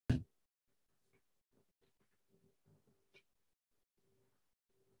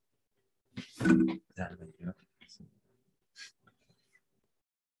Dale, yo. Sí.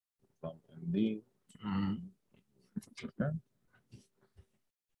 Vamos en vivo. Acá.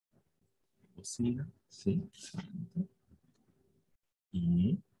 Bocina. Sí. Excelente.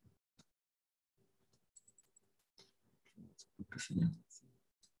 Y. ¿Qué se llama?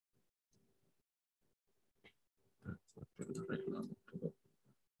 Pero arreglamos todo.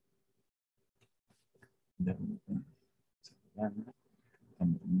 Ya, se llama.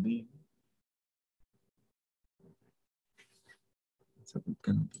 Estamos en vivo. ¿Por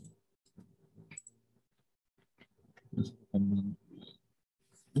qué no?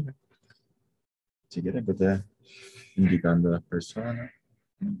 Si quieres que te indicando a las personas,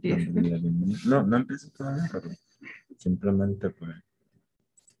 dándole la bienvenida. No, no empieces todavía, pero simplemente pues,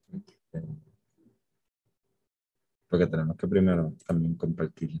 eh, porque tenemos que primero también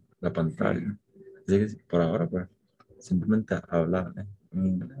compartir la pantalla. Así que por ahora pues, simplemente hablar en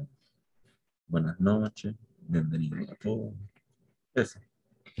inglés. Buenas noches, bienvenidos a todos. Eso.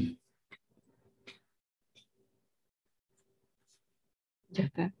 Ya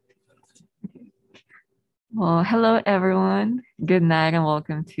está. Well, hello everyone. Good night and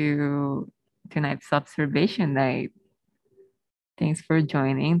welcome to tonight's observation night. Thanks for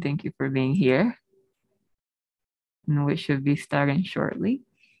joining. Thank you for being here. And we should be starting shortly.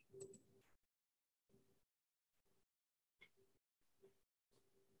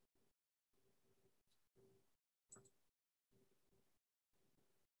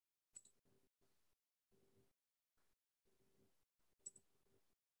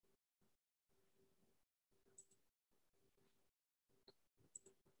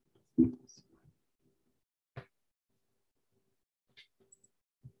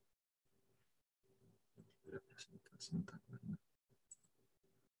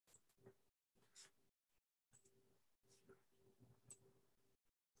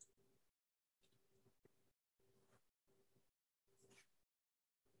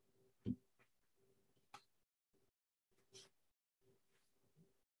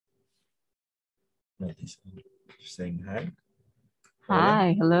 Saying hi. Hola.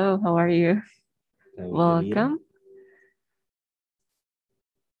 Hi, hello, how are you? Querida. Welcome.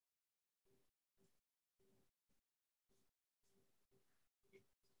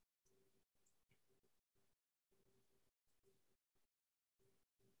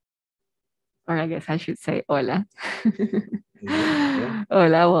 Or I guess I should say hola. Yeah.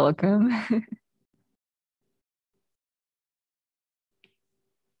 Hola, welcome.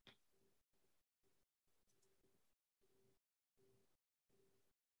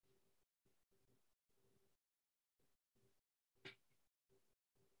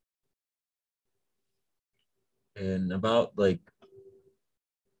 In about like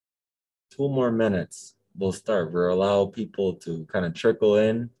 2 more minutes, we'll start. We'll allow people to kind of trickle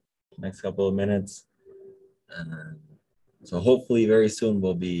in next couple of minutes. And so hopefully very soon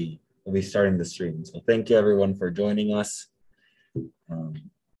we'll be starting the stream. So thank you everyone for joining us.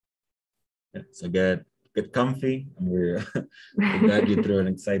 Yeah, so get comfy and we'll guide you through an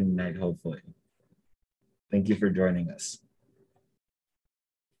exciting night, hopefully. Thank you for joining us.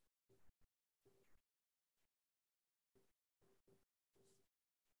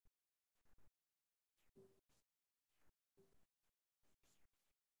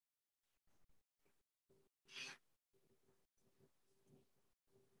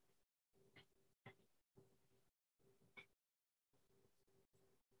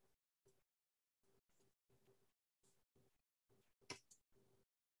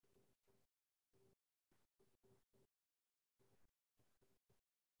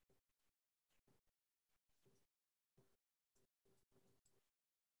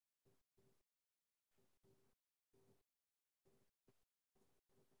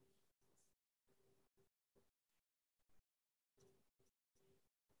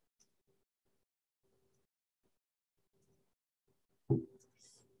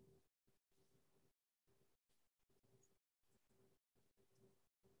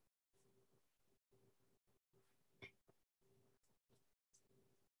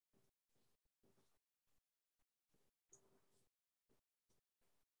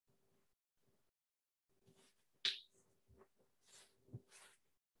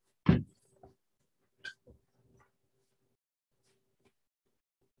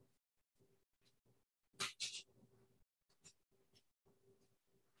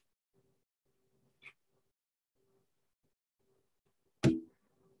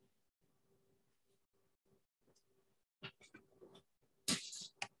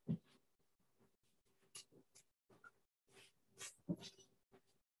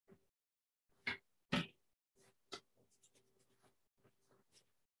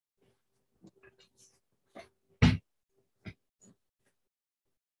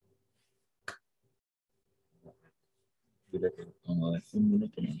 creo que vamos a dar un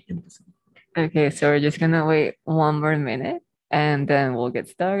minuto y empezamos. Okay, so we're just gonna wait one more minute and then we'll get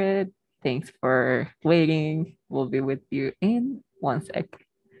started. Thanks for waiting. We'll be with you in 1 sec.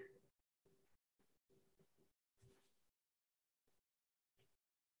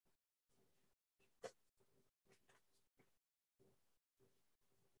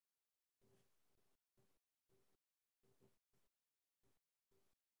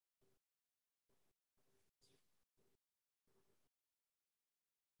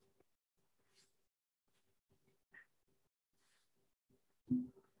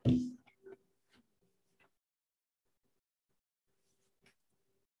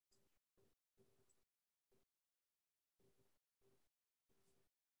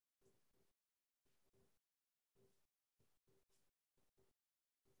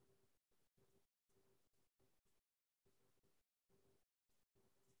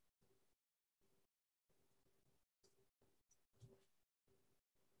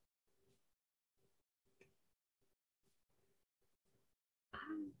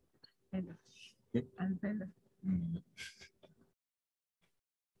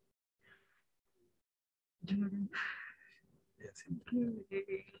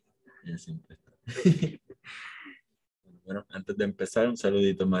 Ella siempre está. Bueno, antes de empezar, un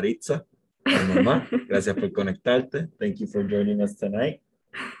saludito a Maritza, mi mamá. Gracias por conectarte. Thank you for joining us tonight.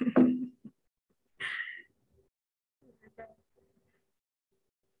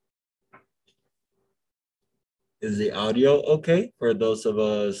 Is the audio okay for those of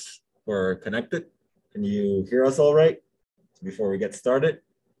us who are connected? Can you hear us all right before we get started?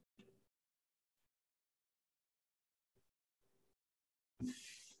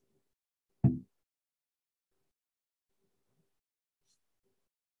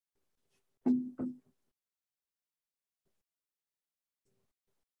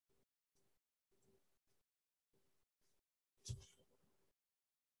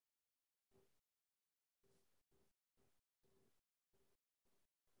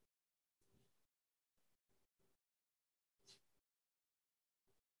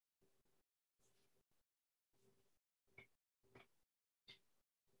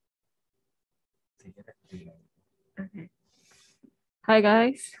 Okay. Hi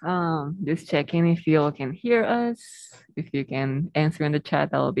guys. Just checking if you all can hear us. If you can answer in the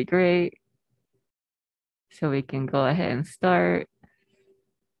chat, that will be great. So we can go ahead and start.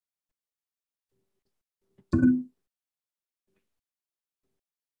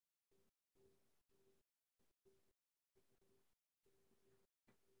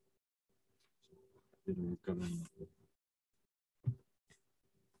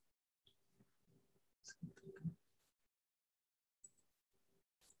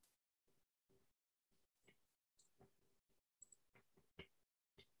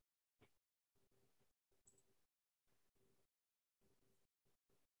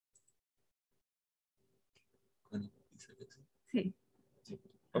 Sí.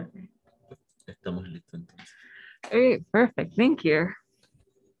 Okay. Estamos listos entonces. Okay, perfect. Thank you.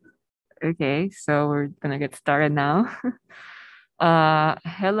 Okay, so we're gonna get started now.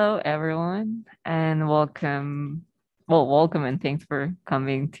 Hello everyone, and welcome. Well, welcome and thanks for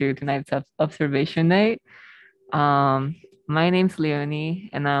coming to tonight's observation night. My name's Leonie,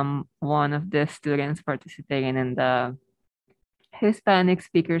 and I'm one of the students participating in the Hispanic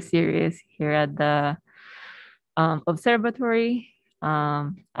speaker series here at the observatory.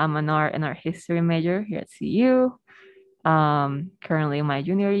 I'm an art and art history major here at CU. Currently in my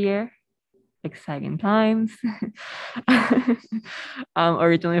junior year. Exciting times. I'm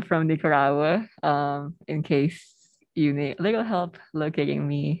originally from Nicaragua. In case you need a little help locating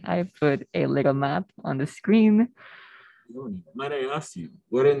me, I put a little map on the screen. Might I ask you,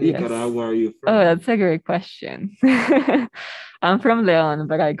 where in Yes. Nicaragua are you from? Oh, that's a great question. I'm from Leon,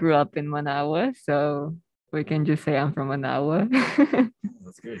 but I grew up in Managua, so we can just say I'm from Managua.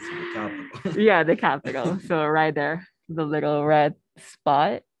 That's good. So the capital. Yeah, the capital. So right there, the little red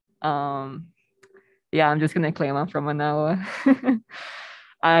spot. Yeah, I'm just gonna claim I'm from Managua.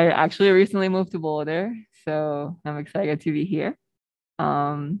 I actually recently moved to Boulder, so I'm excited to be here.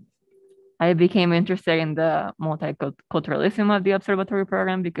 I became interested in the multiculturalism of the observatory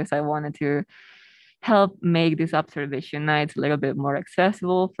program because I wanted to help make these observation nights a little bit more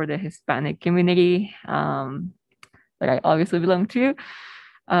accessible for the Hispanic community that I obviously belong to.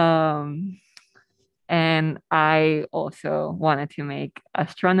 And I also wanted to make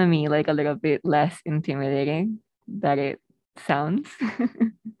astronomy like a little bit less intimidating that it sounds.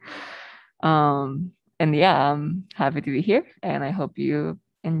 And yeah, I'm happy to be here and I hope you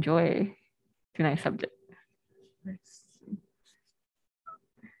enjoy tonight's subject.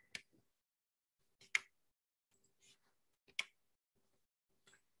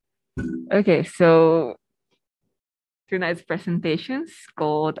 Okay, so tonight's presentation is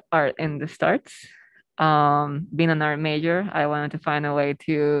called Art in the Stars. Being an art major, I wanted to find a way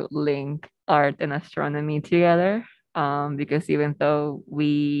to link art and astronomy together. Because even though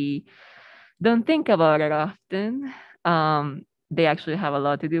we don't think about it often, they actually have a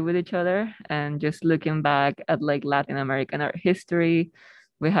lot to do with each other. And just looking back at like Latin American art history,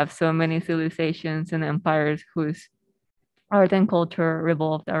 we have so many civilizations and empires whose art and culture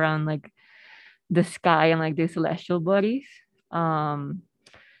revolved around like the sky and like the celestial bodies. Um,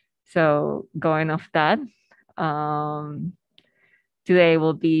 so going off that, um, today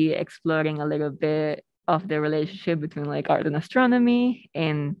we'll be exploring a little bit of the relationship between like art and astronomy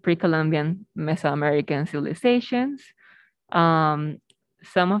in pre-Columbian Mesoamerican civilizations. Um,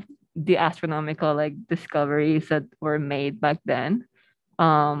 some of the astronomical like discoveries that were made back then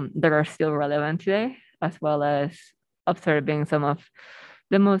that are still relevant today, as well as observing some of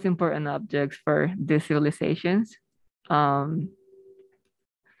the most important objects for these civilizations. Um,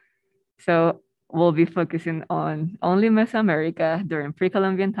 so we'll be focusing on only Mesoamerica during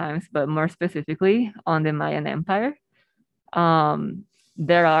pre-Columbian times, but more specifically on the Mayan Empire. Um,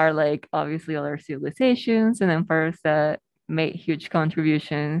 there are like obviously other civilizations and empires that made huge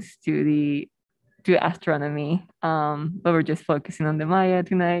contributions to astronomy. But we're just focusing on the Maya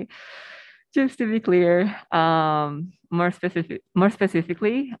tonight. Just to be clear, more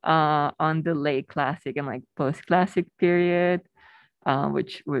specifically, on the late classic and like post-classic period,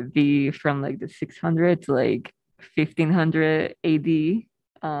 which would be from like the 600 to like 1500 AD,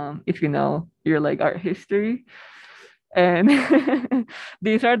 if you know your like art history. And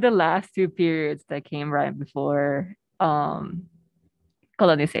these are the last two periods that came right before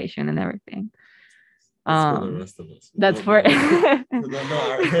colonization and everything. That's for the rest of us. That's for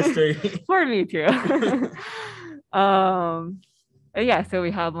our history. For me too. Yeah, so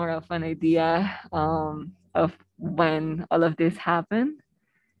we have more of an idea of when all of this happened.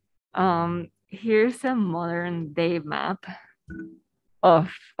 Here's a modern day map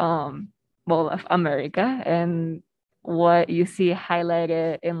of of America, and what you see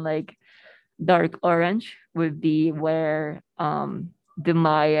highlighted in like dark orange would be where the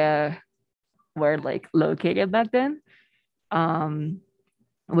Maya were like located back then,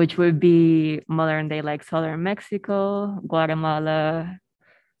 which would be modern day like southern Mexico, Guatemala,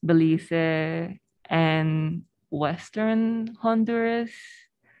 Belize, and western Honduras,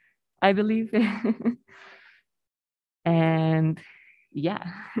 I believe. And yeah.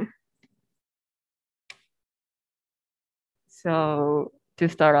 So to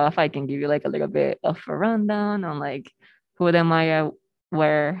start off, I can give you like a little bit of a rundown on like who the Maya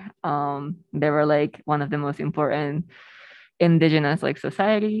were. They were like one of the most important indigenous like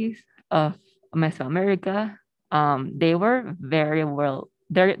societies of Mesoamerica. They were very well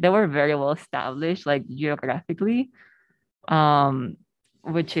they were very well established like geographically, um,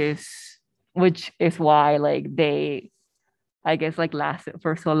 which is which is why like they I guess like lasted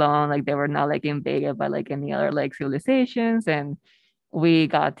for so long. Like they were not like invaded by like any other like civilizations, and we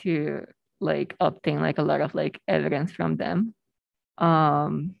got to like obtain like a lot of like evidence from them.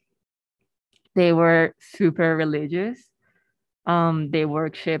 Um, they were super religious. They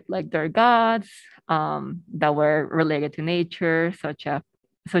worship like their gods that were related to nature, such as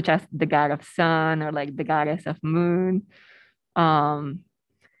the god of sun or like the goddess of moon. Um,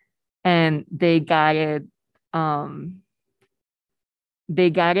 and um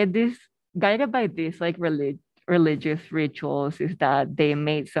they guided by these like religious rituals is that they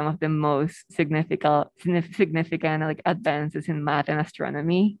made some of the most significant like advances in math and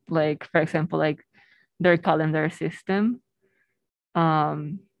astronomy, like for example like their calendar system.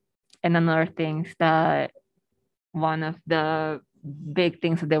 um and another things that one of the big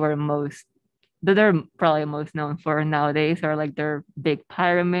things that they're probably most known for nowadays are like their big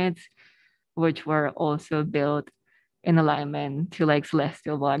pyramids, which were also built in alignment to like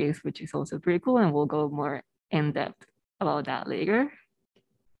celestial bodies, which is also pretty cool. And we'll go more in depth about that later.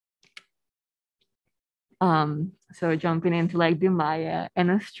 So jumping into like the Maya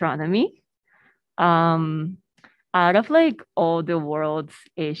and astronomy. Um, Out of like all the world's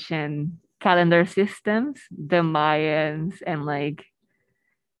Asian calendar systems, the Mayans and like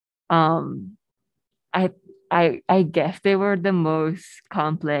um I I guess they were the most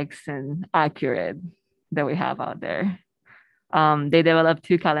complex and accurate that we have out there. They developed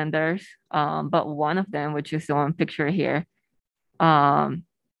two calendars, but one of them, which is the one picture here, um,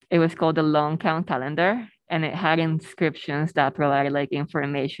 it was called the long count calendar, and it had inscriptions that provided like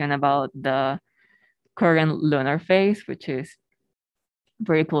information about the current lunar phase, which is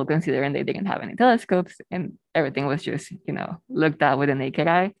very cool considering they didn't have any telescopes and everything was just, looked at with a naked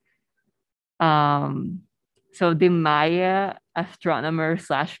eye. So the Maya astronomer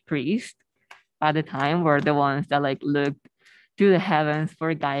slash priest at the time were the ones that like looked to the heavens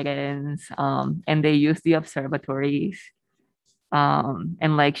for guidance, and they used the observatories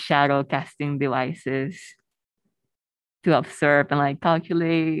and like shadow casting devices to observe and like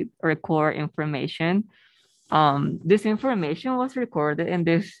calculate, record information. This information was recorded in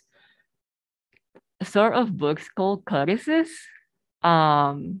this sort of books called codices.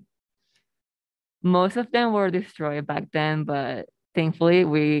 Um, most of them were destroyed back then, but thankfully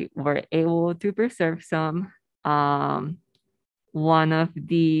we were able to preserve some. One of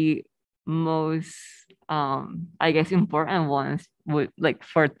the most, I guess, important ones would like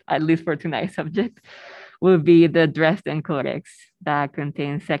for at least for tonight's subject will be the Dresden Codex that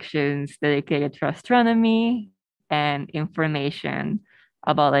contains sections dedicated to astronomy and information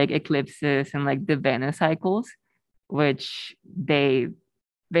about like eclipses and like the Venus cycles, which they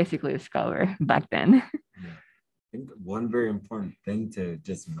basically discovered back then. Yeah. I think one very important thing to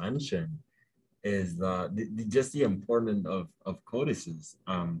just mention is just the importance of codices,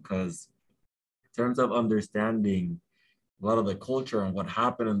 because in terms of understanding a lot of the culture and what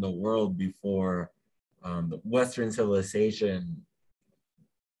happened in the world before the Western civilization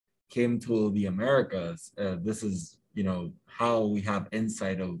came to the Americas, this is, you know, how we have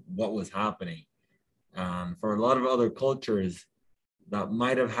insight of what was happening. For a lot of other cultures that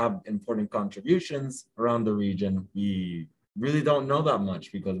might have had important contributions around the region, we really don't know that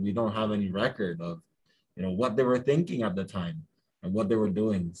much because we don't have any record of, you know, what they were thinking at the time and what they were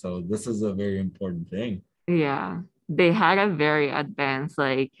doing. So this is a very important thing. Yeah, they had a very advanced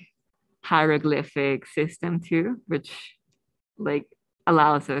like hieroglyphic system too, which like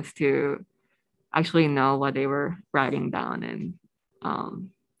allows us to actually know what they were writing down and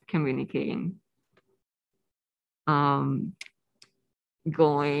communicating. Um,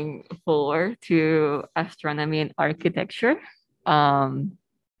 Going forward to astronomy and architecture. Um,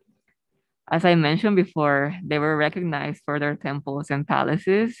 as I mentioned before, they were recognized for their temples and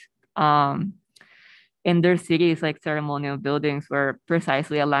palaces. Um, in their cities, like ceremonial buildings were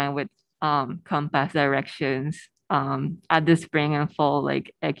precisely aligned with compass directions. At the spring and fall,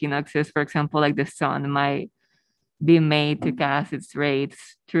 like equinoxes, for example, like the sun might be made to cast its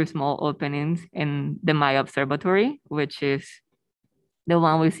rays through small openings in the Maya Observatory, which is the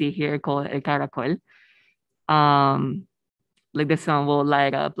one we see here called El Caracol. Um, like the sun will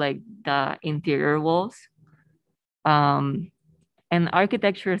light up like the interior walls. Um, and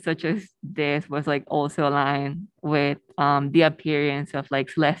architecture such as this was like also aligned with the appearance of like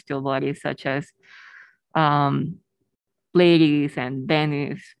celestial bodies such as um, Pleiades and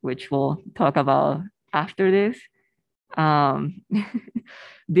Venus, which we'll talk about after this. Um,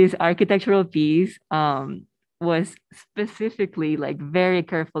 this architectural piece was specifically like very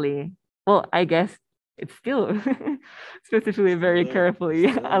carefully, well, I guess it's still specifically very carefully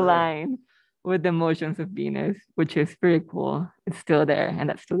aligned with the motions of Venus, which is pretty cool. It's still there, and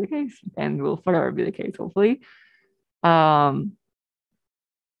that's still the case, and will forever be the case, hopefully. Um,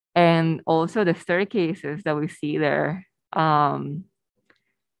 and also the staircases that we see there,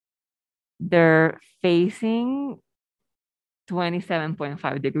 they're facing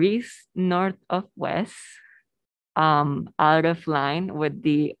 27.5 degrees north of west, out of line with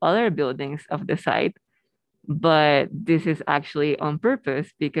the other buildings of the site. But this is actually on purpose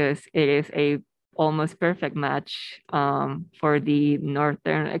because it is a almost perfect match for the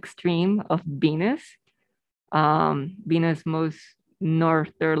northern extreme of Venus. Venus' most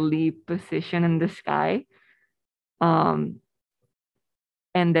northerly position in the sky. Um,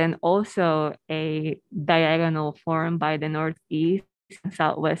 and then also a diagonal formed by the northeast and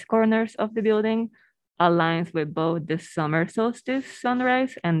southwest corners of the building aligns with both the summer solstice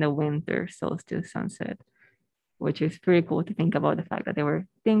sunrise and the winter solstice sunset, which is pretty cool to think about the fact that they were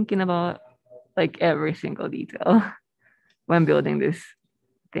thinking about like every single detail when building these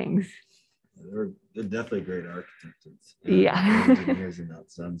things. They're definitely great architects. Yeah. Engineers in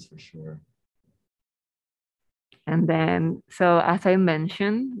that sense, for sure. And then, so as I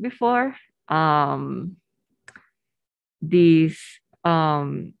mentioned before, um, these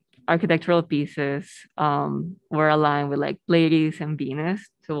architectural pieces were aligned with like Pleiades and Venus.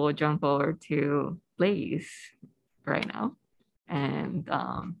 So we'll jump over to Pleiades right now. And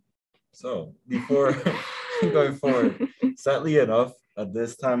so before going forward, sadly enough, at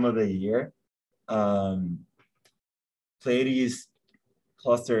this time of the year, Pleiades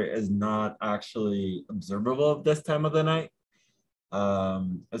cluster is not actually observable at this time of the night,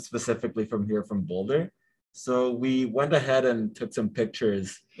 specifically from here from Boulder. So we went ahead and took some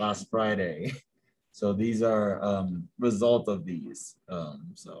pictures last Friday. So these are result of these.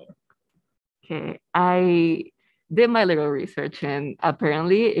 So Okay, I did my little research and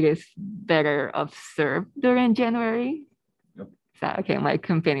apparently it is better observed during January. Yep. So, okay, my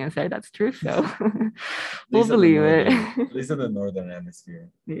companion said that's true, so we'll At least in the believe it. at least in the northern hemisphere.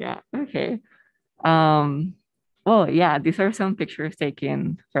 Yeah, okay. Um, well, yeah, these are some pictures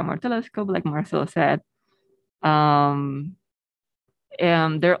taken from our telescope, like Marcel said. Um,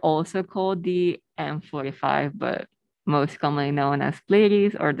 they're also called the M45, but most commonly known as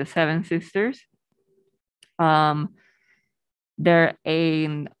Pleiades or the Seven Sisters. Um, they're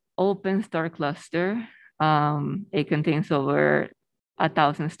an open star cluster. It contains over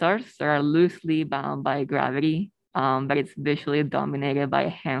 1,000 stars that are loosely bound by gravity, but it's visually dominated by a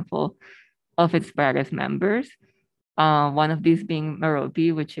handful of its brightest members. One of these being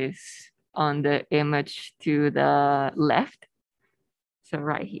Merope, which is on the image to the left. So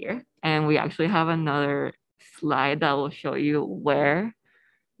right here. And we actually have another slide that will show you where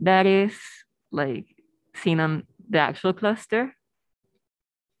that is, like seen on the actual cluster.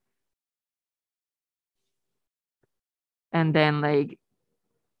 And then like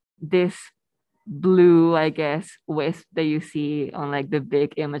this blue, I guess, wisp that you see on like the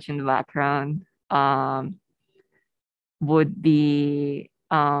big image in the background would be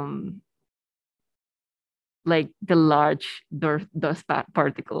like the large dust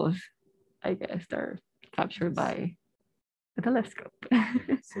particles, I guess, that are captured by the telescope.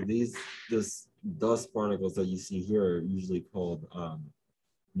 So this dust particles that you see here are usually called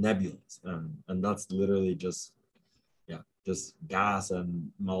nebulas, and that's literally just gas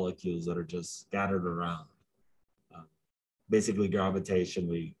and molecules that are just scattered around, basically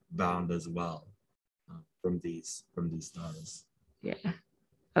gravitationally bound as well from these stars. Yeah.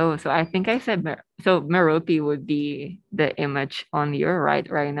 Oh, so I think I said so Merope would be the image on your right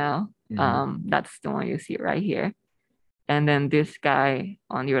now. That's the one you see right here. And then this guy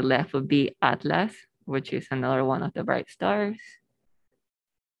on your left would be Atlas, which is another one of the bright stars.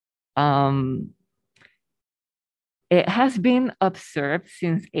 It has been observed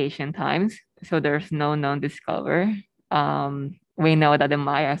since ancient times, so there's no known discover. We know that the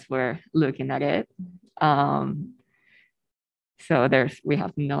Mayas were looking at it. So we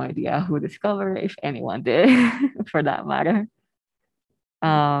have no idea who discovered it, if anyone did, for that matter.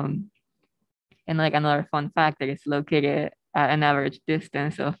 And like another fun fact, that it's located at an average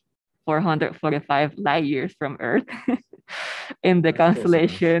distance of 445 light years from Earth in the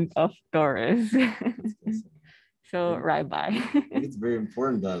constellation of Taurus. So right by. I think it's very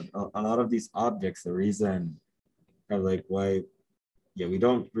important that a lot of these objects, the reason of like why, we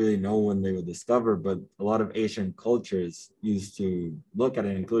don't really know when they were discovered, but a lot of Asian cultures used to look at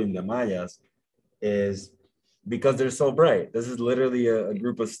it, including the Mayas, is because they're so bright. This is literally a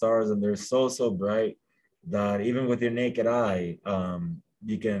group of stars, and they're so bright that even with your naked eye,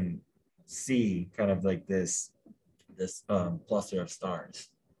 you can see kind of like this cluster of stars,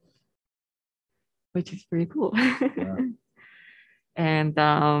 which is pretty cool. Yeah.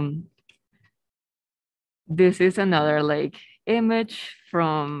 And this is another like image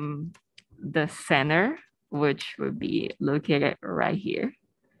from the center, which would be located right here.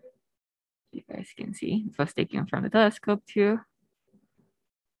 You guys can see it was taken from the telescope too.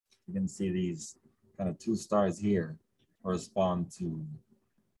 You can see these kind of two stars here correspond to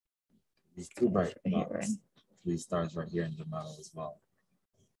these two bright spots. Right? These stars right here in the middle as well.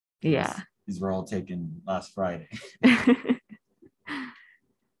 Yeah. These were all taken last Friday.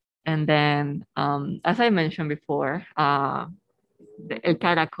 And then, as I mentioned before, the El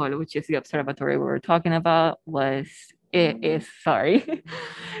Caracol, which is the observatory we were talking about, is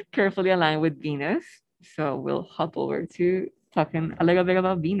carefully aligned with Venus. So we'll hop over to talking a little bit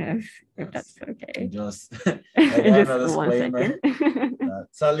about Venus, if that's okay. Just again, just 1 second.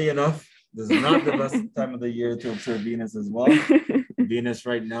 Sadly enough, this is not the best time of the year to observe Venus as well. Venus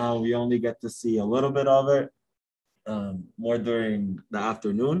right now, we only get to see a little bit of it, more during the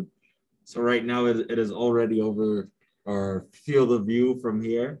afternoon. So right now it is already over our field of view from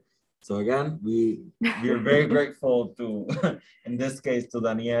here. So again, we are very grateful to, in this case, to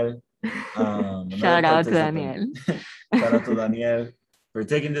Daniel. Shout out to Daniel. Shout out to Daniel for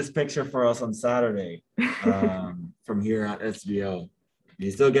taking this picture for us on Saturday from here at SBO.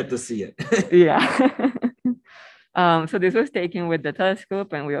 You still get to see it. Yeah. So this was taken with the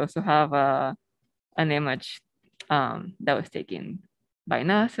telescope, and we also have an image that was taken by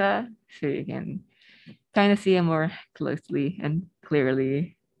NASA, so you can kind of see it more closely and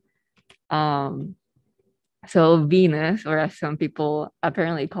clearly. So Venus, or as some people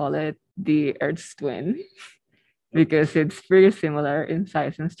apparently call it, the Earth's twin, because it's pretty similar in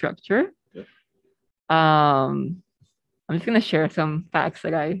size and structure. I'm just gonna share some facts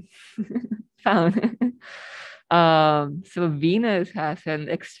that I found. So Venus has an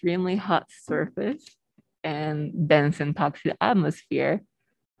extremely hot surface and dense and toxic atmosphere.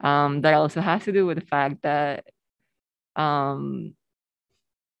 That also has to do with the fact that um,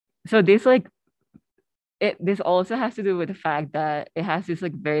 so this also has to do with the fact that it has this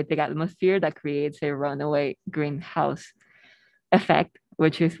like very thick atmosphere that creates a runaway greenhouse effect,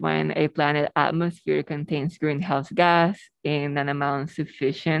 which is when a planet atmosphere contains greenhouse gas in an amount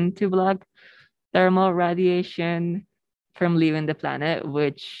sufficient to block thermal radiation from leaving the planet,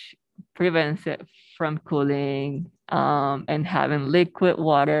 which prevents it from cooling and having liquid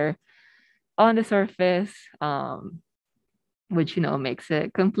water on the surface, which makes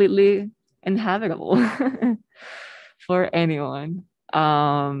it completely inhabitable for anyone.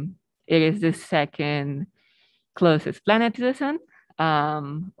 It is the second closest planet to the sun,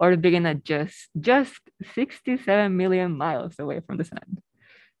 orbiting at just 67 million miles away from the sun.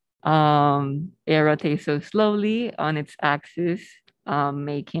 It rotates so slowly on its axis,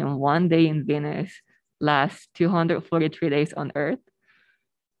 making one day in Venus last 243 days on Earth.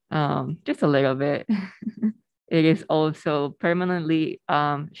 Just a little bit. It is also permanently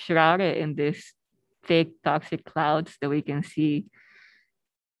shrouded in these thick toxic clouds that we can see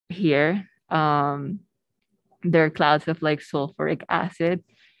here. They're clouds of like sulfuric acid,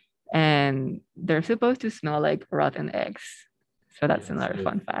 and they're supposed to smell like rotten eggs. So that's another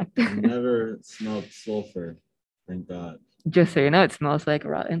fun fact. I never smelled sulfur, thank God. Just so you know, it smells like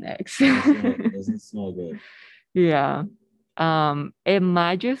rotten eggs. Doesn't smell good. Yeah. It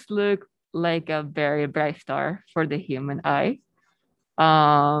might just look like a very bright star for the human eye.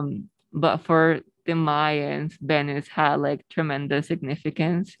 But for the Mayans, Venus had like tremendous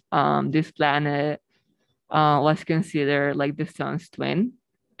significance. This planet was considered like the sun's twin,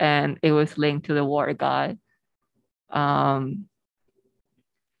 and it was linked to the war god.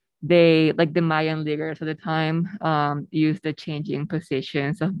 They, like the Mayan leaders at the time, used the changing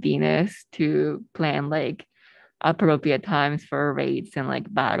positions of Venus to plan like appropriate times for raids and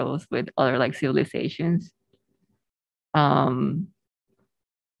like battles with other like civilizations.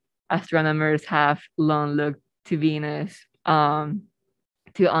 Astronomers have long looked to Venus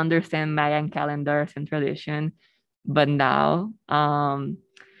to understand Mayan calendars and tradition, but now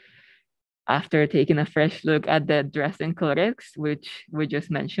after taking a fresh look at the Dresden Codex, which we just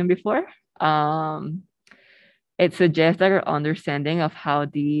mentioned before, it suggests that our understanding of how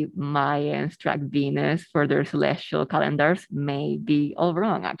the Mayans track Venus for their celestial calendars may be all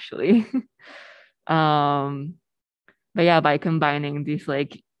wrong, actually. But yeah, by combining these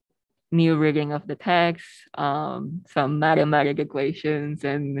like new reading of the text, some mathematical equations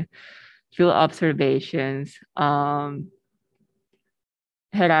and field observations,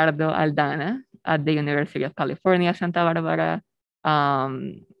 Gerardo Aldana at the University of California, Santa Barbara,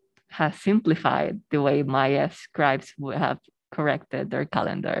 has simplified the way Maya scribes would have corrected their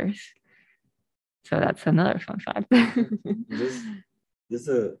calendars. So that's another fun fact. Just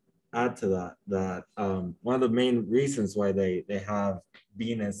to add to that one of the main reasons why they have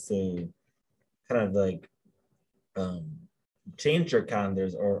Venus to kind of like change your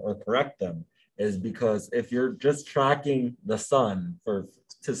calendars or correct them is because if you're just tracking the sun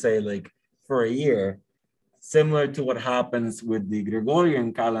to say like for a year, similar to what happens with the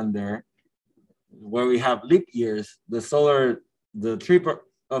Gregorian calendar, where we have leap years, the trip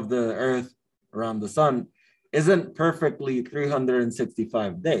of the earth around the sun isn't perfectly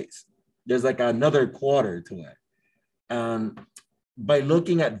 365 days. There's like another quarter to it. By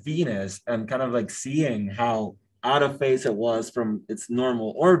looking at Venus and kind of like seeing how out of phase it was from its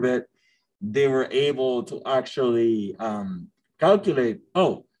normal orbit, they were able to actually calculate,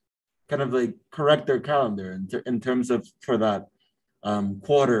 kind of like correct their calendar in terms of for that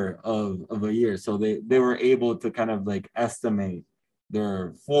quarter of a year. So they were able to kind of like estimate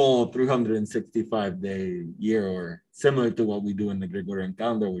their full 365-day year, or similar to what we do in the Gregorian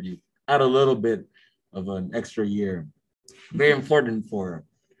calendar, where you add a little bit of an extra year. Very important for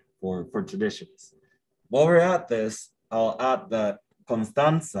traditions. While we're at this, I'll add that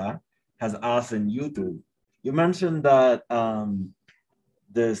Constanza has asked in YouTube. You mentioned that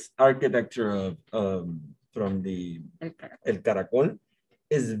this architecture of from the El Caracol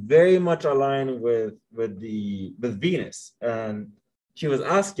is very much aligned with Venus, and she was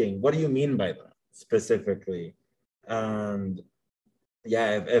asking, what do you mean by that specifically? And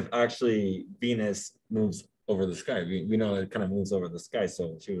yeah, if actually Venus moves over the sky, we know it kind of moves over the sky.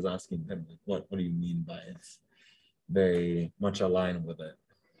 So she was asking him, what do you mean by it? It's very much aligned with it.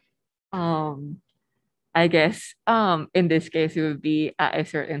 I guess in this case it would be at a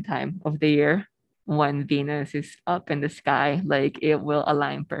certain time of the year when Venus is up in the sky, like it will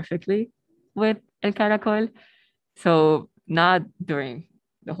align perfectly. with El Caracol. So not during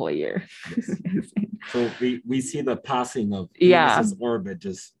the whole year. Yes. So we see the passing of Yeah. Venus's orbit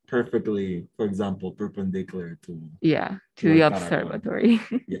just perfectly, for example, perpendicular to Yeah, to El the Caracol. observatory.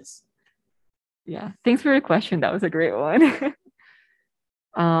 Yes. Yeah. Thanks for the question. That was a great one.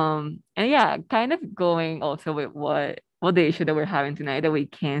 And yeah, kind of going also with what the issue that we're having tonight, that we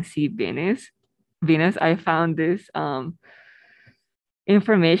can't see Venus. Venus, I found this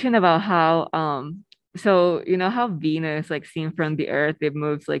information about how so you know how Venus, like seen from the Earth, it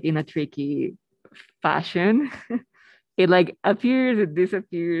moves like in a tricky fashion. It like appears, it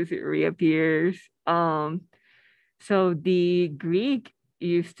disappears, it reappears. So the Greek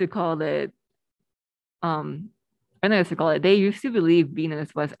used to call it I know what to call it. They used to believe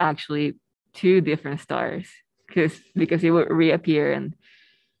Venus was actually two different stars because it would reappear and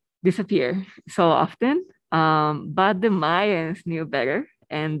disappear so often. But the Mayans knew better,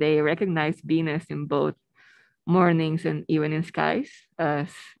 and they recognized Venus in both mornings and evening skies as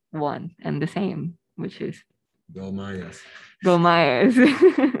one and the same, which is Go Mayas. go Mayas.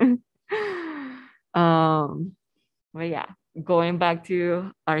 um, but yeah, going back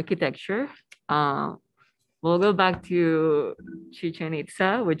to architecture, um, we'll go back to Chichen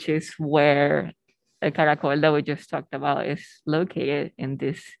Itza, which is where the Caracol that we just talked about is located in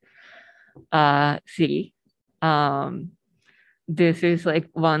this city. Um, this is like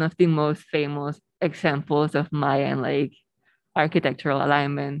one of the most famous examples of Mayan like architectural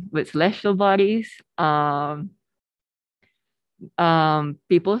alignment with celestial bodies.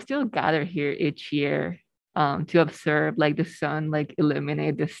 People still gather here each year to observe like the sun like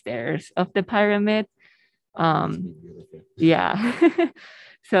illuminate the stairs of the pyramid. Yeah.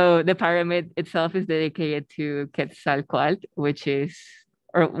 So the pyramid itself is dedicated to Quetzalcoatl, which is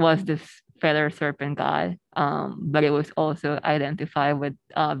or was this feather serpent god. But it was also identified with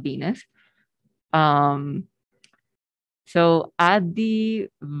Venus. Um, so at the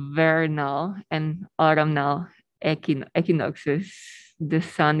vernal and autumnal equinoxes, the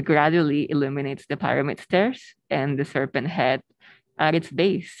sun gradually illuminates the pyramid stairs and the serpent head at its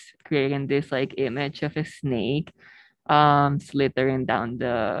base, creating this like image of a snake slithering down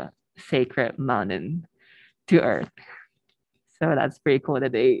the sacred mountain to earth. So that's pretty cool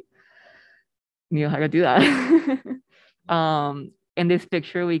that they knew how to do that. In this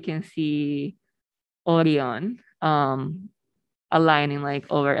picture, we can see Orion aligning like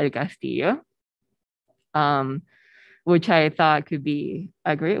over El Castillo, which I thought could be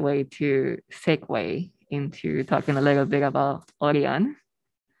a great way to segue into talking a little bit about Orion.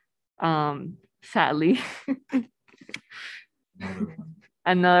 Sadly,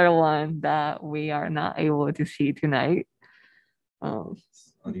 another one that we are not able to see tonight.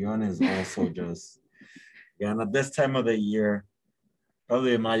 Orion is also just, yeah, and at this time of the year,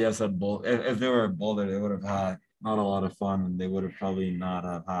 probably Mayas had if they were bolder, they would have had not a lot of fun, and they would have probably not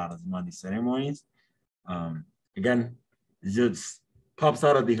have had as many ceremonies. Again, it just pops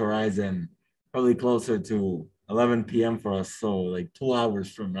out of the horizon, probably closer to 11 p.m. for us, so like 2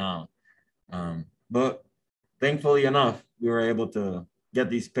 hours from now. But thankfully enough, we were able to get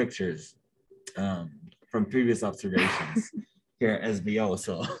these pictures from previous observations here at SBO.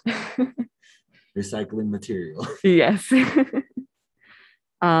 So recycling material. Yes.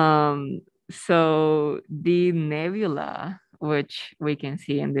 So the nebula, which we can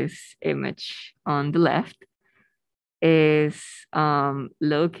see in this image on the left, is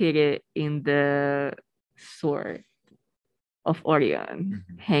located in the sword of Orion,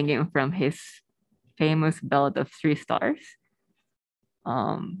 hanging from his famous belt of 3 stars.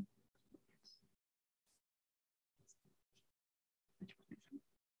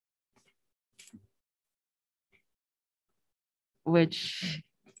 Which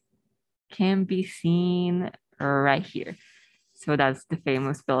can be seen right here. So that's the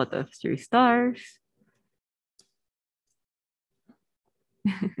famous belt of 3 stars.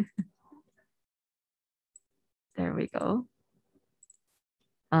 There we go.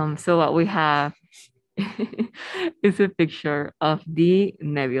 So what we have is a picture of the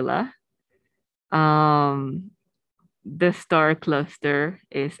nebula. The star cluster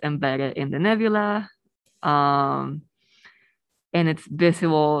is embedded in the nebula. And it's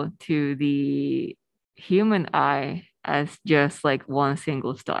visible to the human eye as just like one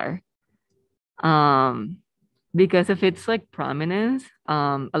single star. Because of its like prominence,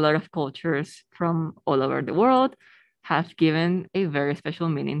 a lot of cultures from all over the world have given a very special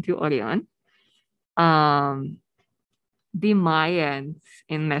meaning to Orion. The Mayans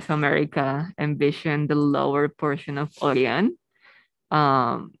in Mesoamerica envisioned the lower portion of Orion,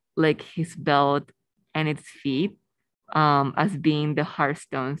 like his belt and its feet, as being the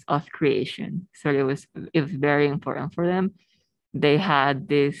heartstones of creation. So it was very important for them. They had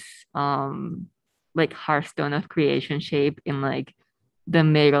this like heartstone of creation shape in like the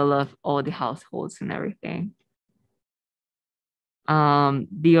middle of all the households and everything.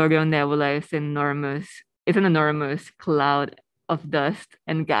 The Orion Nebula is enormous. It's an enormous cloud of dust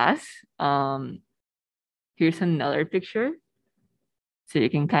and gas. Here's another picture, so you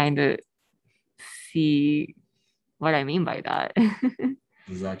can kind of see what I mean by that.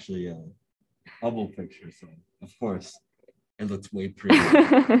 This is actually a Hubble picture, so of course it looks way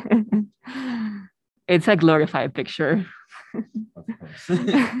prettier. It's a glorified picture. Of course.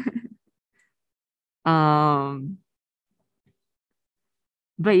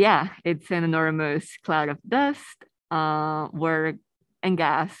 But yeah, it's an enormous cloud of dust, where and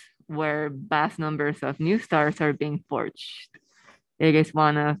gas, where vast numbers of new stars are being forged. It is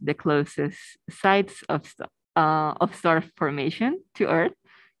one of the closest sites of star formation to Earth,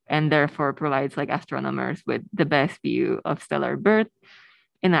 and therefore provides like astronomers with the best view of stellar birth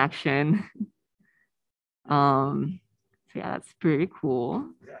in action. So yeah, that's pretty cool.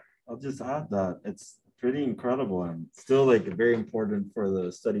 Yeah, I'll just add that it's pretty incredible and still like very important for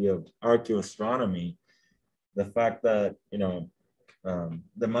the study of archaeoastronomy. The fact that the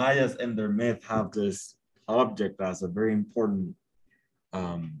Mayas in their myth have this object as a very important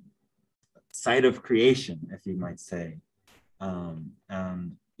site of creation, if you might say.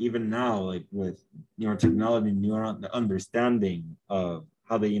 And even now, like with neurotechnology, the understanding of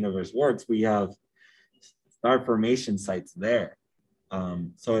how the universe works, we have star formation sites there.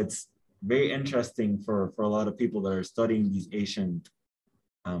 So it's very interesting for a lot of people that are studying these ancient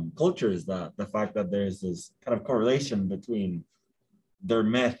cultures, that the fact that there's this kind of correlation between their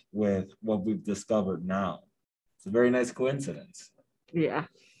myth with what we've discovered now. It's a very nice coincidence. Yeah.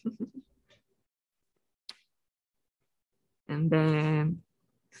 And then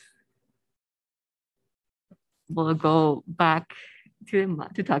we'll go back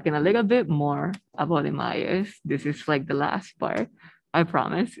to talking a little bit more about the Mayas. This is like the last part, I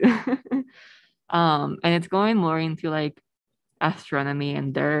promise. And it's going more into like astronomy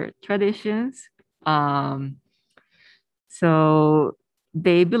and their traditions. So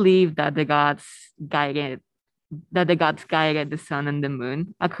they believe that the gods guided the sun and the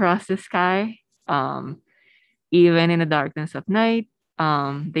moon across the sky. Even in the darkness of night,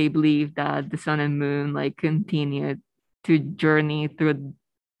 they believe that the sun and moon like continued to journey through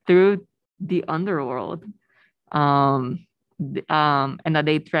the underworld. And that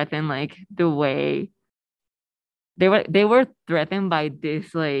they threaten like the way they were threatened by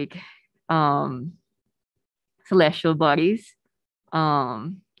this like celestial bodies.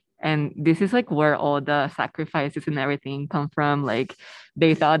 um and this is like where all the sacrifices and everything come from. Like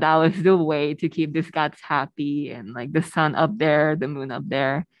they thought that was the way to keep these gods happy, and like the sun up there, the moon up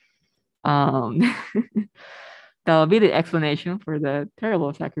there. um that'll be the explanation for the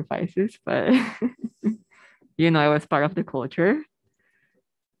terrible sacrifices, but it was part of the culture.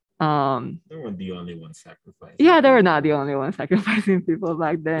 They weren't the only ones sacrificing. Yeah, they were not the only ones sacrificing people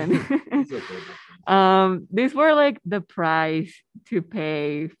back then. These were like the price to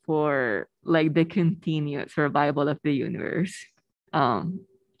pay for like the continued survival of the universe.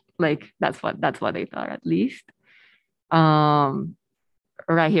 Like that's what they thought, at least. Um,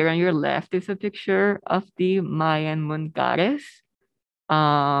 right here on your left is a picture of the Mayan moon goddess.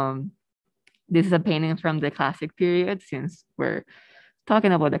 Um, this is a painting from the classic period, since we're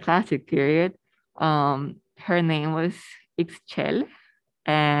talking about the classic period. Her name was Ixchel,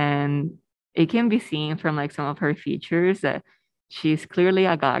 and it can be seen from like some of her features that she's clearly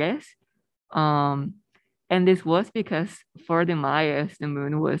a goddess. Um, and this was because for the Mayas, the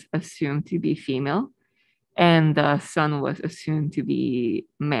moon was assumed to be female and the sun was assumed to be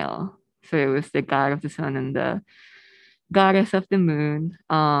male. So it was the god of the sun and the goddess of the moon,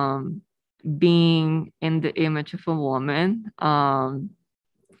 being in the image of a woman.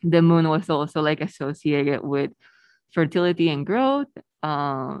 The moon was also like associated with fertility and growth.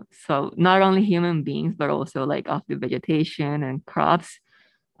 So not only human beings, but also like of the vegetation and crops.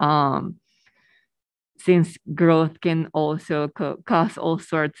 Um, since growth can also cause all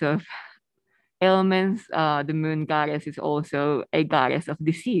sorts of ailments, the moon goddess is also a goddess of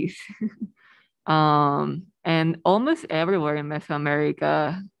disease. And almost everywhere in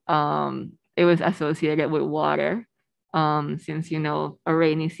Mesoamerica, it was associated with water. Since a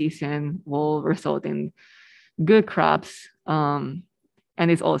rainy season will result in good crops. And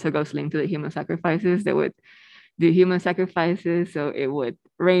this also goes linked to the human sacrifices. They would do human sacrifices, so it would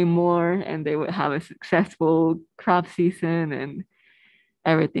rain more and they would have a successful crop season, and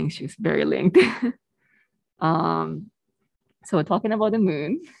everything's just very linked. So talking about the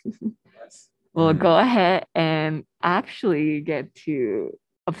moon, Yes. we'll go ahead and actually get to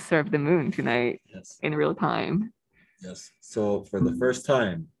observe the moon tonight Yes. in real time. Yes. So for the first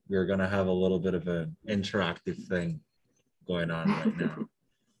time, we're gonna have a little bit of an interactive thing going on right now.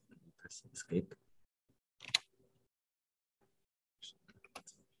 Press escape.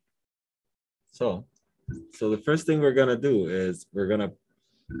 So the first thing we're gonna do is we're gonna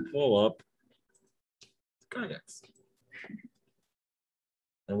pull up kayaks.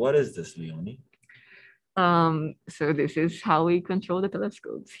 And what is this, Leonie? So this is how we control the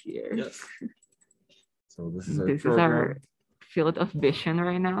telescopes here. Yes. So this is our This is program. our field of vision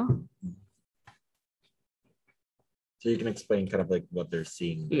right now. So you can explain kind of like what they're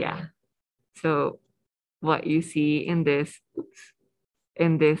seeing there. Yeah. So what you see in this,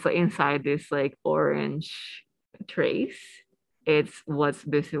 inside this like orange trace, it's what's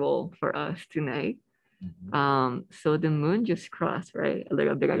visible for us tonight. Mhm. So the moon just crossed, right? A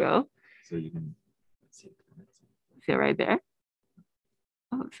little bit ago. So you can see See right there?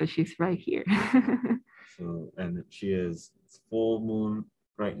 Oh, so she's right here. So, and she is full moon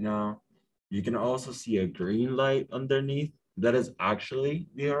right now. You can also see a green light underneath. That is actually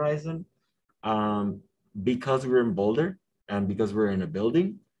the horizon. Because we're in Boulder and because we're in a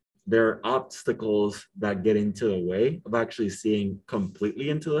building, there are obstacles that get into the way of actually seeing completely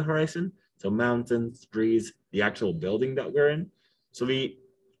into the horizon. So mountains, trees, the actual building that we're in. So we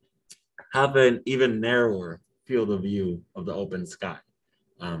have an even narrower field of view of the open sky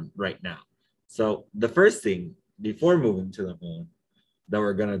right now. So the first thing before moving to the moon that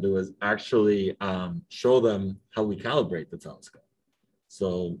we're gonna do is actually show them how we calibrate the telescope.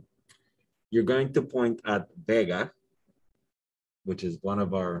 So you're going to point at Vega, which is one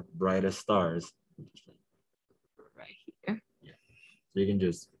of our brightest stars. Right here. Yeah. So you can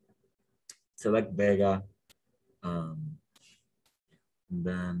just select Vega, and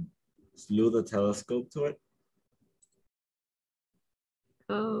then slew the telescope to it.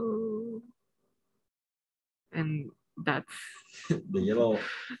 Oh. And that's The yellow,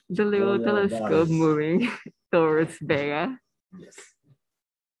 the little telescope bodies. moving towards Vega. Yes.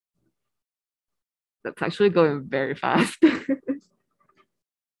 That's actually going very fast.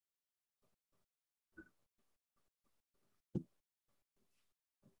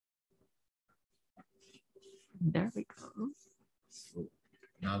 There we go. So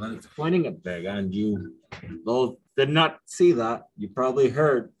now that it's pointing at Vega, and you both did not see that, you probably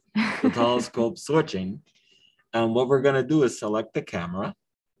heard the telescope switching. And what we're gonna do is select the camera.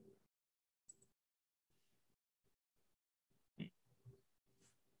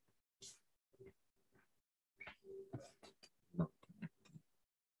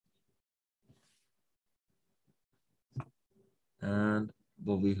 And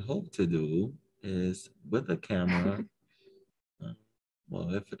what we hope to do is with the camera,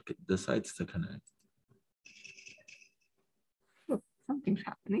 well, if it decides to connect. Oh, something's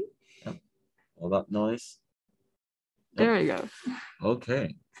happening. Yep. All that noise. Yep. There we go.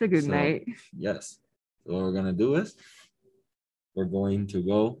 Okay. It's a good night. Yes. So what we're gonna do is we're going to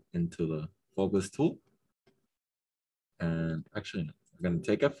go into the focus tool. And actually, no, we're gonna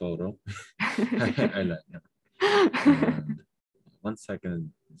take a photo. I like it. And 1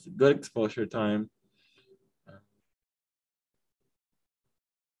 second. It's a good exposure time.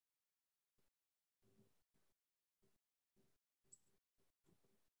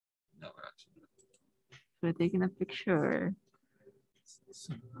 No, we're actually. We're taking a picture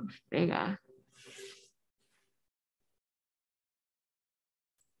of Vega.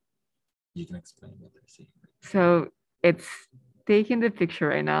 You can explain what they're seeing. So it's taking the picture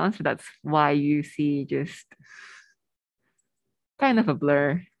right now. So that's why you see just kind of a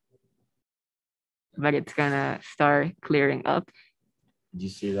blur. But it's gonna start clearing up Did you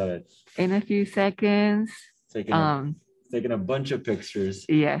see that it's in a few seconds. taking a bunch of pictures?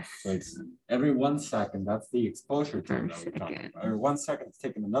 Yes. So it's every 1 second, that's the exposure time that we're talking about. Every 1 second, it's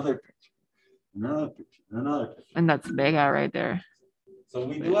taking another picture, another picture, another picture. And that's Vega right there. So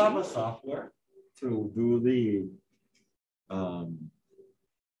we do have a software to do the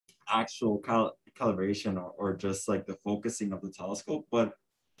actual calibration or just like the focusing of the telescope, but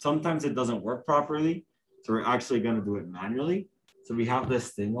sometimes it doesn't work properly. So we're actually going to do it manually. So we have this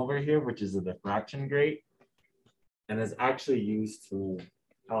thing over here, which is a diffraction grate, and is actually used to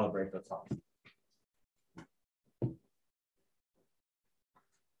calibrate the telescope.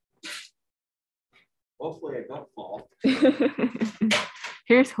 Hopefully it don't fall.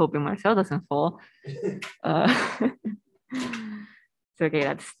 Here's hoping Marcel doesn't fall. It's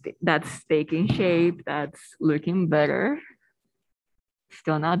okay, that's taking shape, that's looking better.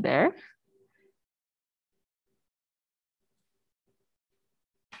 Still not there.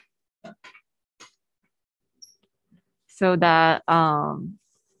 So that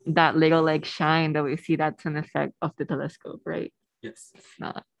little like shine that we see, that's an effect of the telescope, right? Yes.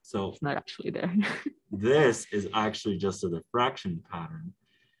 So it's not actually there. This is actually just a diffraction pattern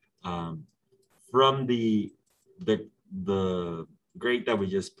from the grate that we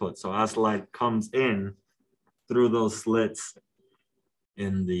just put. So as light comes in through those slits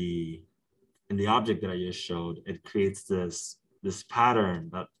in the object that I just showed, it creates this pattern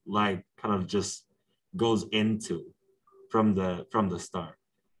that light kind of just goes into from the start.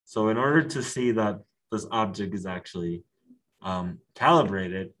 So in order to see that this object is actually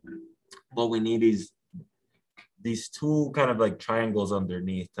calibrated, what we need is these two kind of like triangles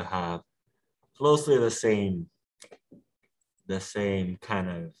underneath to have closely the same kind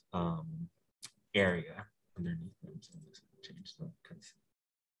of area underneath them. So I'm just gonna change them because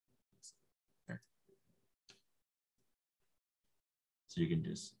so you can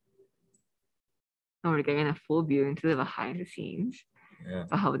just. Oh, we're getting a full view into the behind the scenes. Yeah.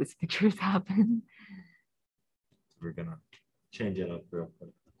 Of how these pictures happen. We're gonna change it up real quick.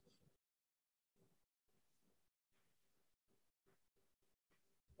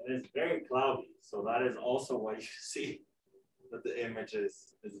 And it's very cloudy, so that is also why you see that the image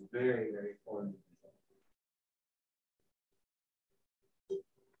is very, very formed.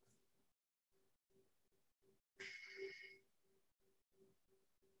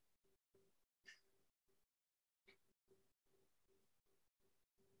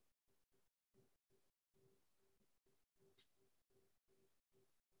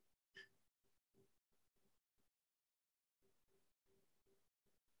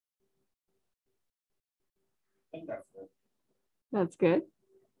 I think that's good. That's good.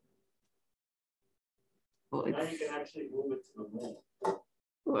 Well, now you can actually move it to the moon.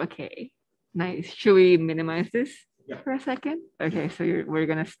 Okay, nice. Should we minimize this for a second? Okay, so we're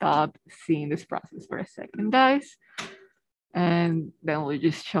gonna stop seeing this process for a second, guys. And then we'll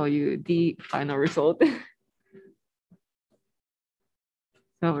just show you the final result.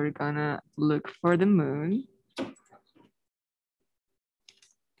 So we're gonna look for the moon.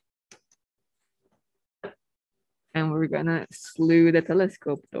 And we're gonna slew the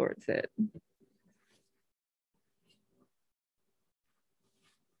telescope towards it.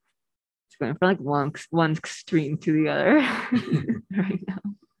 It's going from like one extreme to the other right now.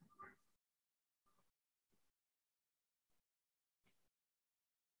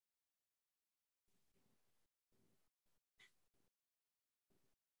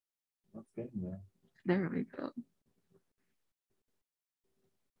 Okay, yeah. There we go.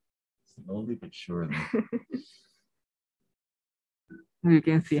 Slowly but surely. You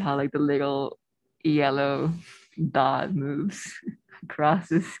can see how like the little yellow dot moves across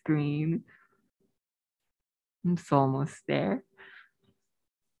the screen. It's almost there.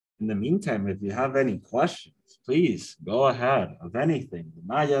 In the meantime, if you have any questions, please go ahead of anything. The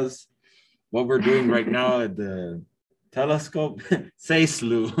Mayas, what we're doing right now at the telescope, say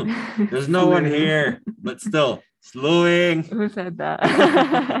slew. There's no one here, but still slewing. Who said that?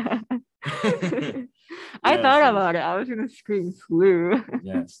 I thought about it. I was gonna scream slew.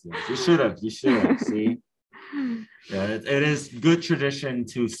 Yes, you should have. See, yeah, it is good tradition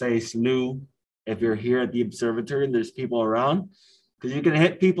to say slew if you're here at the observatory and there's people around, because you can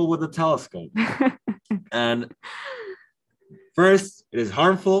hit people with a telescope. And first, it is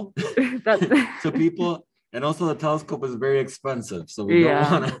harmful to people, and also the telescope is very expensive, so we don't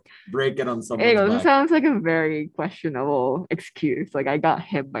want to break it on someone's back. It sounds like a very questionable excuse. Like I got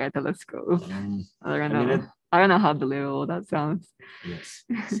hit by a telescope. I don't know how believable that sounds. Yes.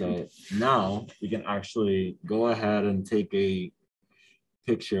 So now we can actually go ahead and take a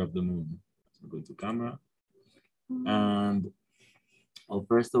picture of the moon. So go to camera, and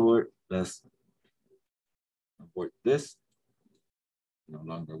first of all, let's abort this. No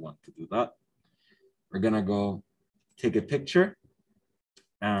longer want to do that. We're gonna go take a picture,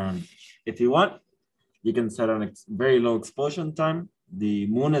 and if you want, you can set a very low exposure time. The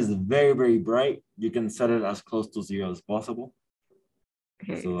moon is very, very bright. You can set it as close to 0 as possible.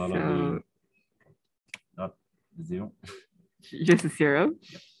 Okay, so that'll be not 0. Just a 0?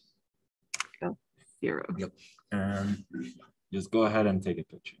 Yep. Oh, 0. Yep. And just go ahead and take a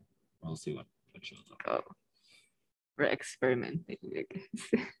picture. We'll see what shows up. Oh, we're experimenting, I guess.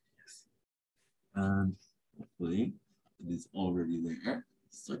 Yes. And hopefully it is already there.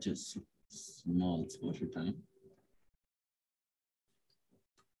 Such a small exposure time.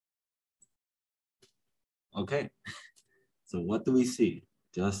 Okay. So what do we see?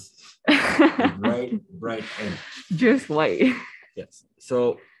 Just a bright image. Just white. Yes.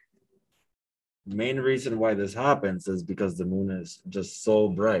 So the main reason why this happens is because the moon is just so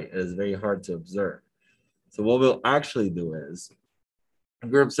bright. It is very hard to observe. So what we'll actually do is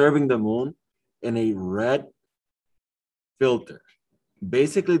we're observing the moon in a red filter.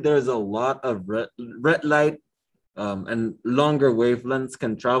 Basically, there's a lot of red light and longer wavelengths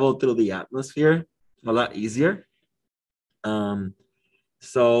can travel through the atmosphere a lot easier.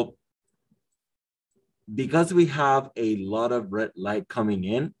 So because we have a lot of red light coming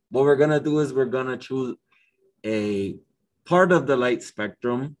in, what we're gonna do is we're gonna choose a part of the light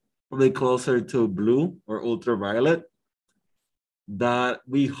spectrum, probably closer to blue or ultraviolet, that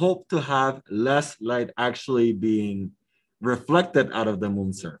we hope to have less light actually being reflected out of the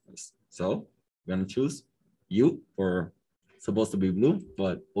moon surface. So we're gonna choose U for supposed to be blue,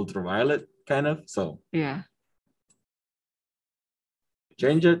 but ultraviolet kind of. So Yeah.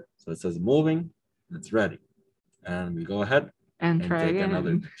 change it. So it says moving, it's ready. And we go ahead And and try take again.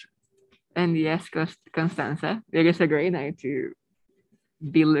 another picture. And yes, Constanza, it is a great night to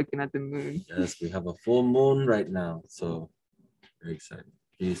be looking at the moon. Yes, we have a full moon right now. So very excited.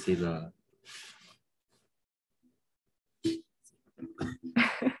 Can you see the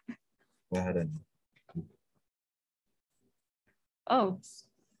go ahead and Oh,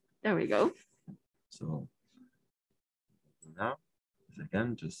 there we go. so now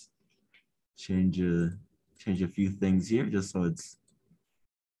again just change a few things here just so it's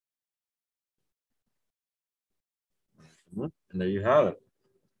and there you have it.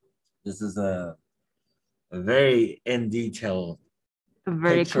 This is a very in detail A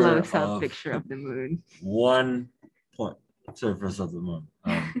very picture close-up of picture of the moon. one point surface of the moon,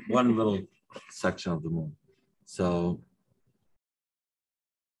 one little section of the moon. So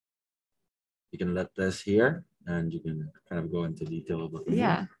you can let this here and you can kind of go into detail about the moon.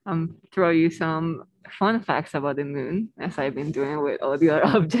 Yeah, throw you some fun facts about the moon, as I've been doing with all the other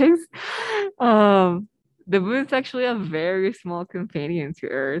objects. The moon is actually a very small companion to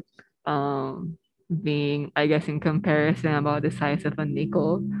Earth. Being, I guess, in comparison about the size of a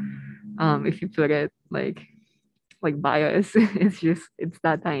nickel. If you put it like by us, it's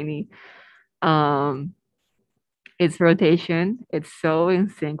that tiny. Its rotation, it's so in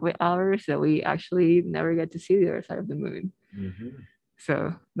sync with ours that we actually never get to see the other side of the moon.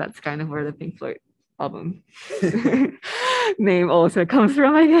 So that's kind of where the Pink Floyd album name also comes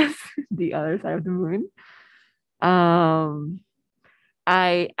from, I guess. The other side of the moon.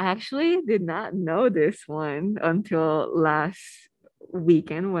 I actually did not know this one until last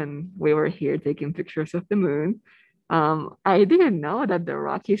weekend when we were here taking pictures of the moon. I didn't know that the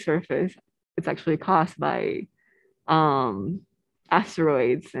rocky surface it's actually caused by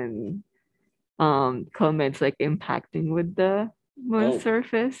asteroids and comets like impacting with the moon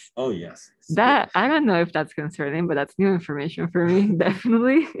surface. Oh yes. That I don't know if that's concerning, but that's new information for me,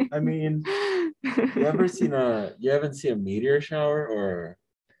 definitely. I mean, you haven't seen a meteor shower or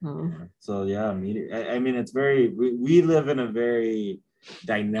so yeah, meteor. I mean it's very we live in a very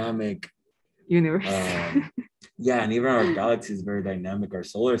dynamic universe. Yeah, and even our galaxy is very dynamic, our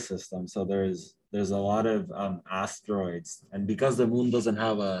solar system. So there's a lot of asteroids, and because the moon doesn't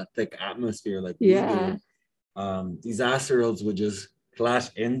have a thick atmosphere like we do, these asteroids would just clash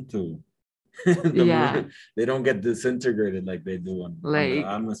into the moon. They don't get disintegrated like they do on the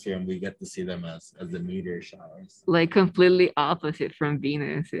atmosphere, and we get to see them as the meteor showers. Like completely opposite from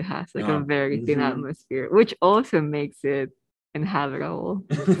Venus. It has like a very thin atmosphere, which also makes it inhabitable.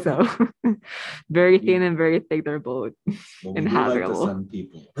 So very thin and very thick, they're both inhabitable. Like to send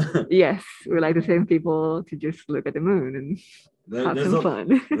people. Yes, we like to send people to just look at the moon and have some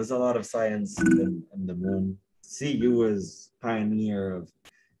fun. There's a lot of science in the moon. See you as pioneer of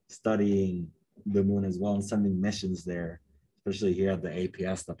studying the moon as well and sending missions there, especially here at the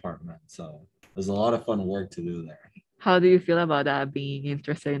APS department. So there's a lot of fun work to do there. How do you feel about that, being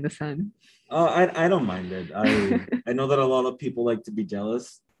interested in the sun? I don't mind it. I know that a lot of people like to be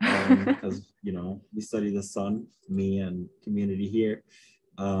jealous because we study the sun, me and community here.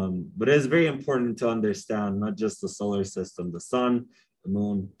 But it is very important to understand not just the solar system, the sun, the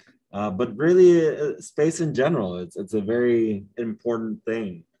moon, but really space in general. It's a very important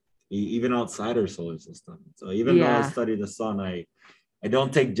thing, even outside our solar system. So even though I study the sun, I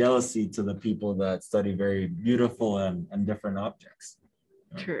don't take jealousy to the people that study very beautiful and different objects.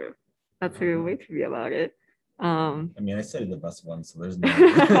 True. That's a good way to be about it. I mean, I studied the best one, so there's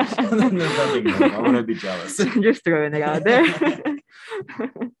nothing more. I want to be jealous. Just throwing it out there.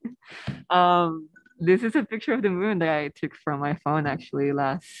 This is a picture of the moon that I took from my phone actually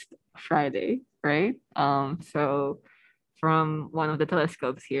last Friday, right? So from one of the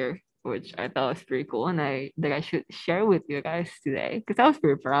telescopes here, which I thought was pretty cool, and that I should share with you guys today because I was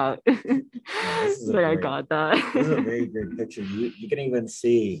pretty proud that I got that. This is a very great picture. You can even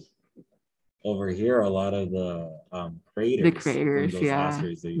see over here, a lot of the The craters from craters, those yeah.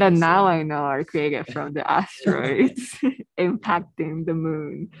 asteroids that you That just now saw. I know are created from the asteroids impacting the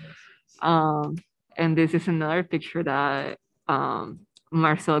moon. Um, and this is another picture that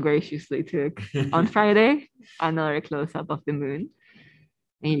Marcel graciously took on Friday, another close up of the moon.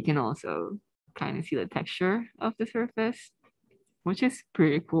 And you can also kind of see the texture of the surface, which is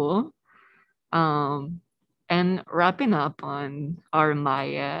pretty cool. Um, and wrapping up on our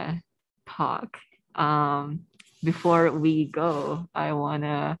Maya talk, before we go, I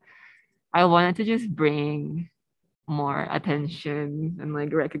wanted to just bring more attention and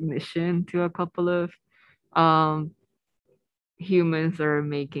like recognition to a couple of um humans that are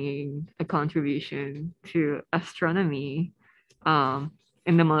making a contribution to astronomy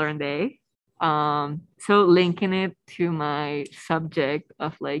in the modern day. So linking it to my subject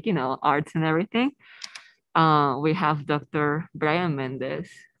of like, arts and everything, we have Dr. Brian Mendez,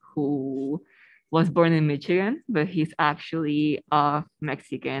 who was born in Michigan, but he's actually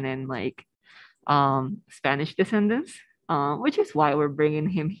Mexican and like Spanish descendants, which is why we're bringing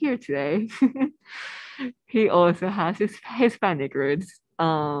him here today. He also has his Hispanic roots.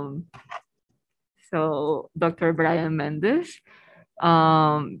 So Dr. Brian Mendez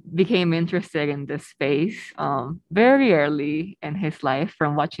became interested in this space very early in his life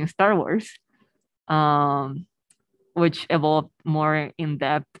from watching Star Wars, um, which evolved more in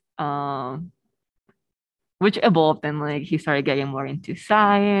depth. Which evolved and like he started getting more into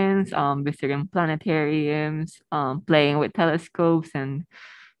science, visiting planetariums, playing with telescopes and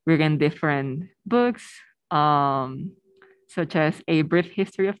reading different books, um, such as A Brief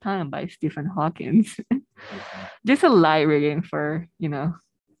History of Time by Stephen Hawking. Just a light reading for, a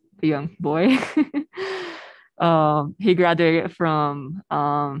young boy. He graduated from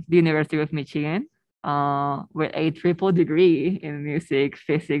the University of Michigan with a triple degree in music,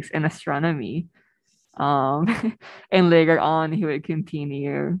 physics, and astronomy. Um, and later on, he would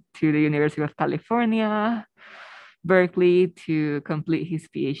continue to the University of California, Berkeley, to complete his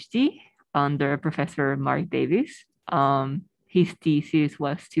PhD under Professor Mark Davis. His thesis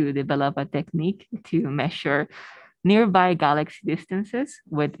was to develop a technique to measure nearby galaxy distances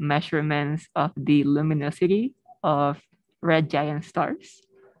with measurements of the luminosity of red giant stars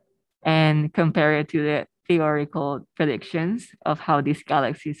and compare it to the theoretical predictions of how these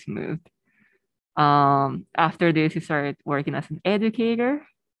galaxies moved. After this, he started working as an educator.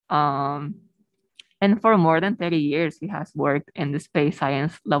 And for more than 30 years, he has worked in the Space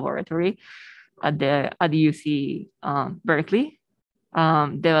Science Laboratory at the UC Berkeley,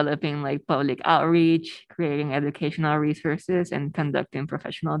 developing like public outreach, creating educational resources, and conducting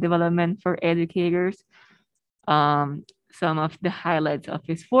professional development for educators. Some of the highlights of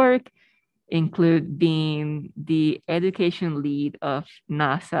his work include being the education lead of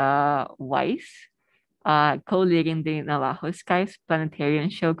NASA WISE, co-leading the Navajo Skies Planetarium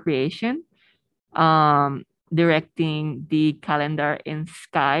show creation, directing the Calendar in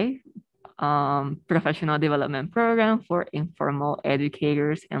Sky professional development program for informal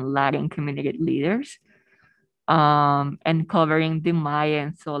educators and Latin community leaders, and covering the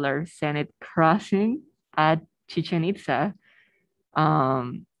Mayan solar Senate crossing at Chichen Itza.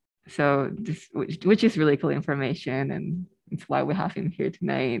 So this, which is really cool information, and it's why we have him here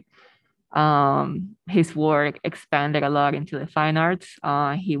tonight. His work expanded a lot into the fine arts.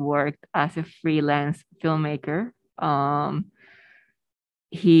 He worked as a freelance filmmaker.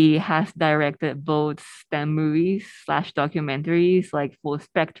 He has directed both STEM movies slash documentaries like Full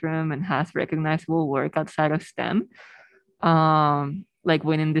Spectrum and has recognizable work outside of STEM, like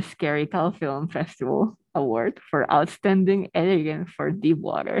winning the Scary Cow Film Festival Award for Outstanding Editing for Deep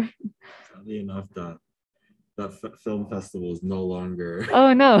Water. Sadly enough, that film festival is no longer.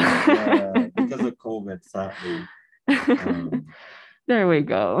 Oh no! Because of COVID, sadly. There we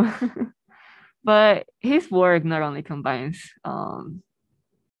go. But his work not only combines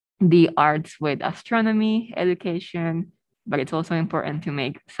the arts with astronomy education, but it's also important to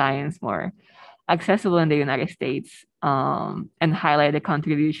make science more accessible in the United States, and highlight the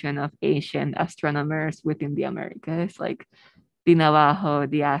contribution of Asian astronomers within the Americas, like the Navajo,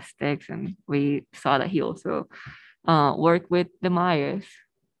 the Aztecs, and we saw that he also worked with the Mayas,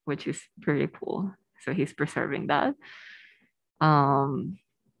 which is pretty cool. So he's preserving that. And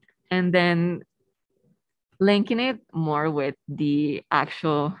then linking it more with the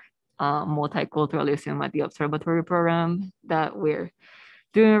actual multiculturalism at the observatory program that we're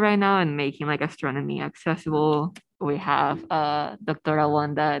doing right now and making like astronomy accessible. We have Dr.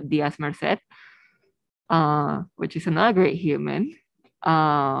 Wanda Diaz Merced, which is another great human.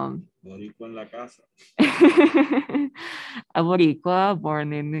 Boricua en la casa. A Boricua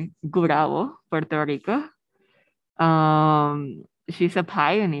born in Gurabo, Puerto Rico. She's a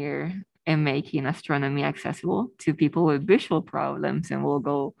pioneer in making astronomy accessible to people with visual problems, and we'll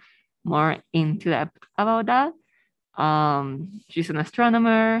go more into depth about that. She's an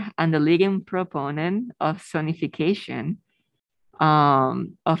astronomer and the leading proponent of sonification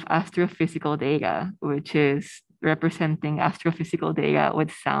of astrophysical data, which is representing astrophysical data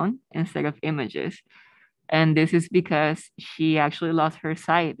with sound instead of images. And this is because she actually lost her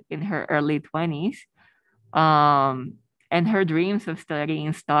sight in her early 20s. And her dreams of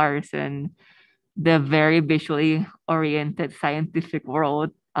studying stars and the very visually oriented scientific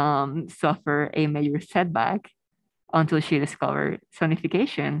world suffer a major setback until she discovered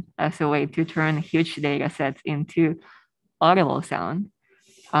sonification as a way to turn huge data sets into audible sound.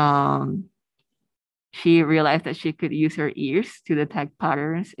 Um, she realized that she could use her ears to detect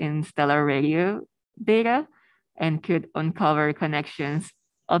patterns in stellar radio data and could uncover connections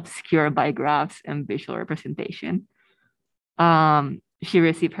obscured by graphs and visual representation. She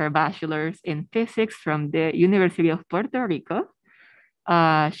received her bachelor's in physics from the University of Puerto Rico.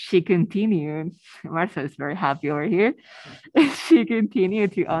 She continued, Marcia is very happy over here. She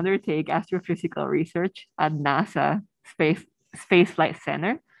continued to undertake astrophysical research at NASA Space Flight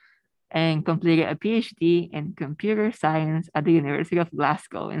Center and completed a PhD in computer science at the University of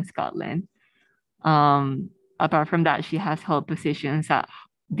Glasgow in Scotland. Apart from that, she has held positions at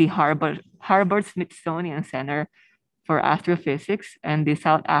the Harvard Smithsonian Center for Astrophysics and the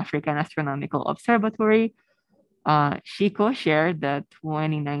South African Astronomical Observatory. She co-chaired the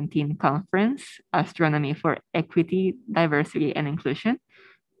 2019 conference, Astronomy for Equity, Diversity, and Inclusion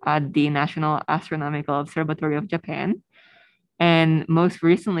at the National Astronomical Observatory of Japan. And most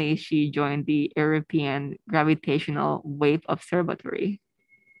recently, she joined the European Gravitational Wave Observatory.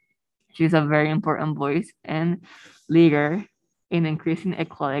 She's a very important voice and leader in increasing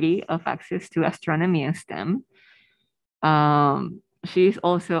equality of access to astronomy and STEM. She's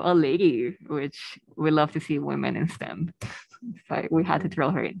also a lady, which we love to see women in STEM. So we had to throw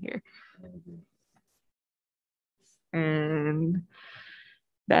her in here. And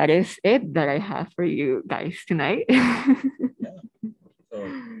that is it that I have for you guys tonight. Yeah. So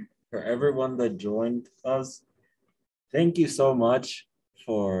for everyone that joined us, thank you so much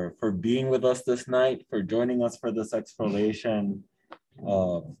for being with us this night, for joining us for this exploration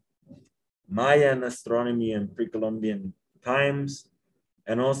of Mayan astronomy in pre-Columbian times,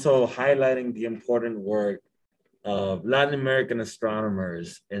 and also highlighting the important work of Latin American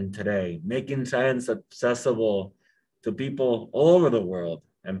astronomers in today, making science accessible to people all over the world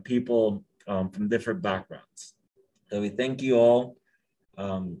and people from different backgrounds. So we thank you all.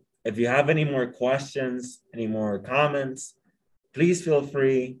 If you have any more questions, any more comments, please feel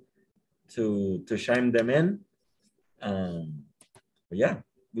free to chime them in. But yeah,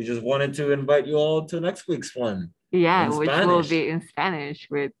 we just wanted to invite you all to next week's one. Yeah, which will be in Spanish,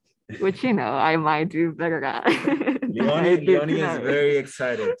 which you know I might do better at. Leonnie is very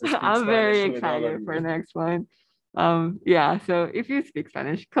excited to speak I'm Spanish very excited for next one. Yeah, so if you speak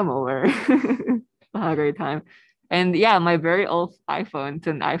Spanish, come over. We'll have a great time. And yeah, my very old iPhone, it's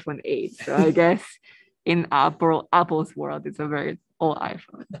an iPhone 8. So I guess in Apple's world, it's a very old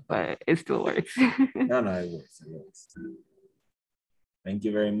iPhone, but it still works. No, it works. It works. Thank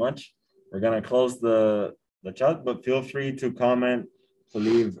you very much. We're gonna close the chat, but feel free to comment, to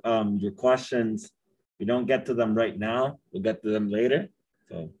leave your questions. If we don't get to them right now, we'll get to them later.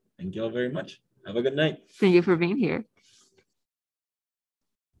 So thank you all very much. Have a good night. Thank you for being here.